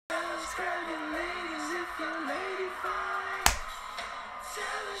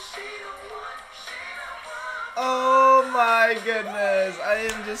Oh my goodness, I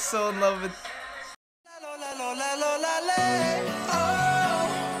am just so in love with.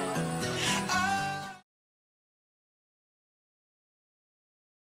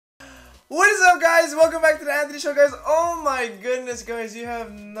 What is up, guys? Welcome back to the Anthony Show, guys. Oh my goodness, guys, you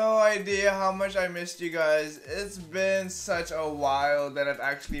have no idea how much I missed you guys. It's been such a while that I've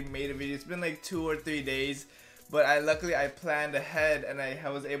actually made a video. It's been like 2 or 3 days, but luckily I planned ahead and I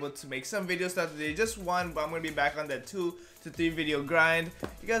was able to make some videos throughout the day. Just one, but I'm gonna be back on that 2 to 3 video grind.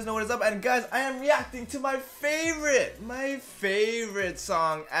 You guys know what is up, and guys, I am reacting to my favorite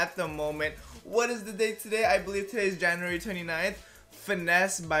song at the moment. What is the date today? I believe today is January 29th.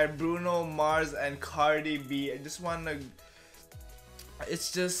 Finesse by Bruno, Mars, and Cardi B. I just want to.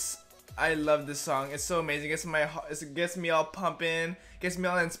 It's just, I love this song. It's so amazing. It gets me all pumping, gets me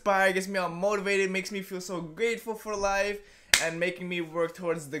all inspired, gets me all motivated, makes me feel so grateful for life, and making me work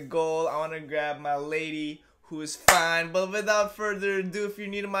towards the goal. I want to grab my lady who is fine. But without further ado, if you're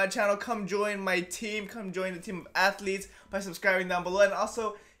new to my channel, come join my team. Come join the team of athletes by subscribing down below, and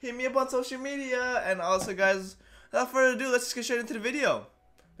also hit me up on social media. And also, guys, without further ado, let's just get straight into the video.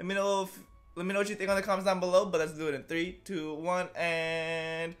 Let me know what you think on the comments down below. But let's do it in 3, 2, 1,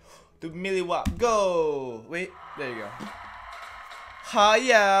 and do Millie Wop. Go. Wait, there you go. Ha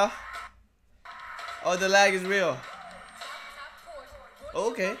yeah. Oh, the lag is real.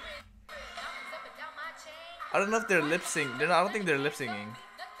 Oh, okay. I don't know if they're lip sync. I don't think they're lip syncing.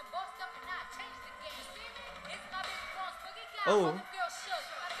 Oh.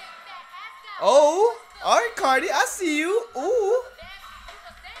 Oh. Alright, Cardi, I see you. Ooh.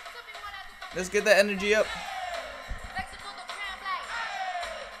 Let's get that energy up.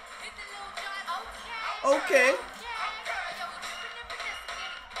 Okay.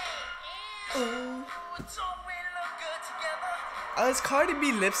 Ooh. Oh, is Cardi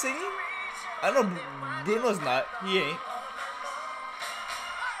B lip singing? I know Bruno's not. He ain't.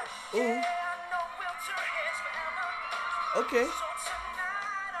 Ooh. Okay.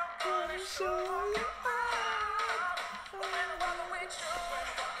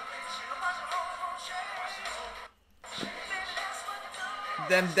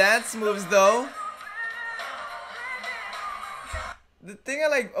 Them dance moves though. The thing I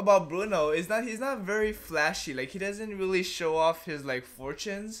like about Bruno is that he's not very flashy. Like, he doesn't really show off his like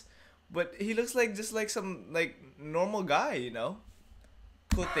fortunes, but he looks like just like some like normal guy, you know?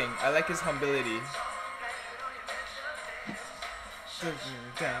 Cool thing. I like his humility.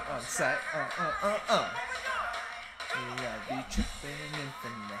 Down on site. Be tripping in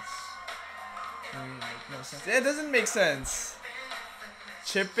finesse. Make no sense. It doesn't make sense.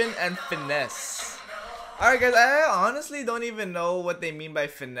 Chippin' and finesse. Alright, guys, I honestly don't even know what they mean by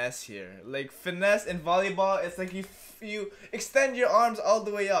finesse here. Like, finesse in volleyball, it's like you extend your arms all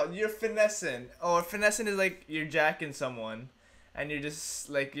the way out. You're finessing. Or finessing is like you're jacking someone, and you're just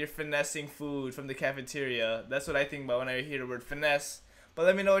like you're finessing food from the cafeteria. That's what I think about when I hear the word finesse. But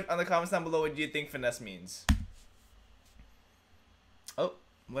let me know on the comments down below what you think finesse means. Oh,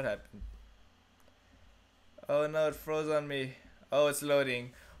 what happened? Oh no, it froze on me. Oh, it's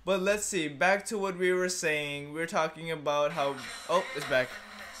loading. But let's see, back to what we were saying. We were talking about how... Oh, it's back.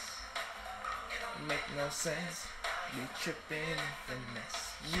 Make no sense. You tripping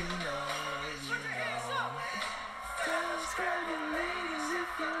finesse. You know. Describe the ladies if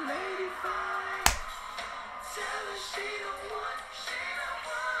your lady fine.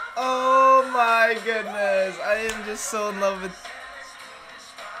 Oh my goodness. I am just so in love with...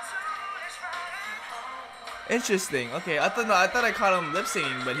 Interesting. Okay, I thought I caught him lip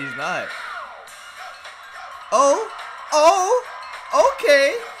singing, but he's not. Oh,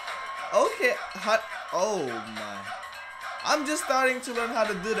 okay. Hot. Oh my. I'm just starting to learn how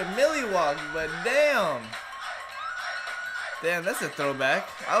to do the Millie walk, but damn, that's a throwback.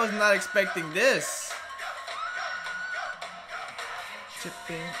 I was not expecting this.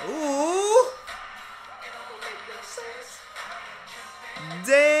 Chipping. Ooh.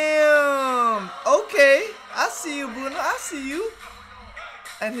 Damn. Okay. I see you, Bruno. I see you.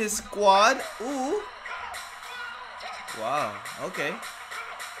 And his squad. Ooh. Wow. Okay.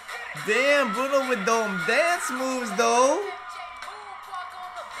 Damn, Bruno with them dance moves, though.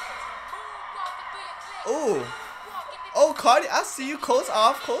 Ooh. Oh, Cardi. I see you. Coats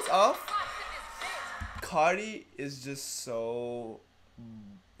off. Cardi is just so...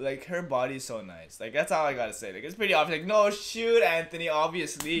 Like, her body's so nice. Like, that's all I gotta say. Like, it's pretty obvious. Like, no, shoot, Anthony,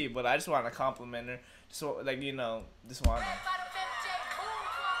 obviously. But I just want to compliment her. So, like, you know, just want to.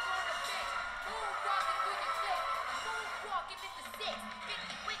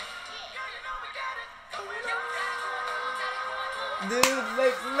 Dude,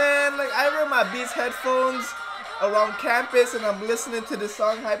 like, man, like, I wear my Beats headphones around campus and I'm listening to the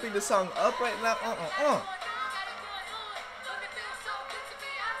song, hyping the song up right now.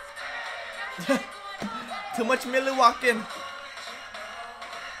 Too much Millie walking.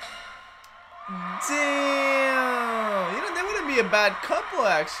 Damn. You know, they wouldn't be a bad couple,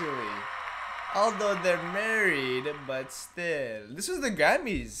 actually. Although they're married, but still. This was the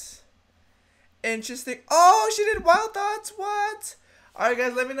Grammys. Interesting. Oh, she did Wild Thoughts. What? Alright,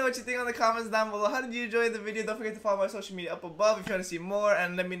 guys, let me know what you think on the comments down below. How did you enjoy the video? Don't forget to follow my social media up above if you want to see more,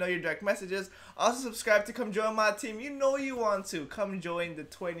 and let me know your direct messages. Also, subscribe to come join my team. You know you want to. Come join the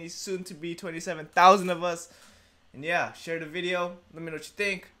 20, soon to be 27,000 of us. And yeah, share the video. Let me know what you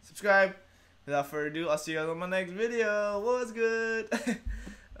think. Subscribe. Without further ado, I'll see you guys on my next video. What's good?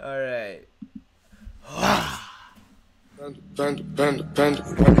 Alright. I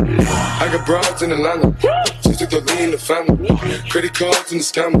got broads in Atlanta. Just took the lean in the family. Credit cards and the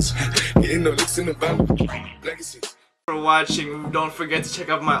scammers. Getting the licks in the band. Legacies. For watching. Don't forget to check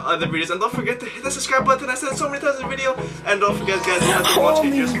out my other videos. And don't forget to hit the subscribe button. I said so many times in the video. And don't forget, guys, you have to watch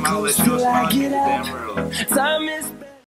it. Your smile. Let your smile. Damn world.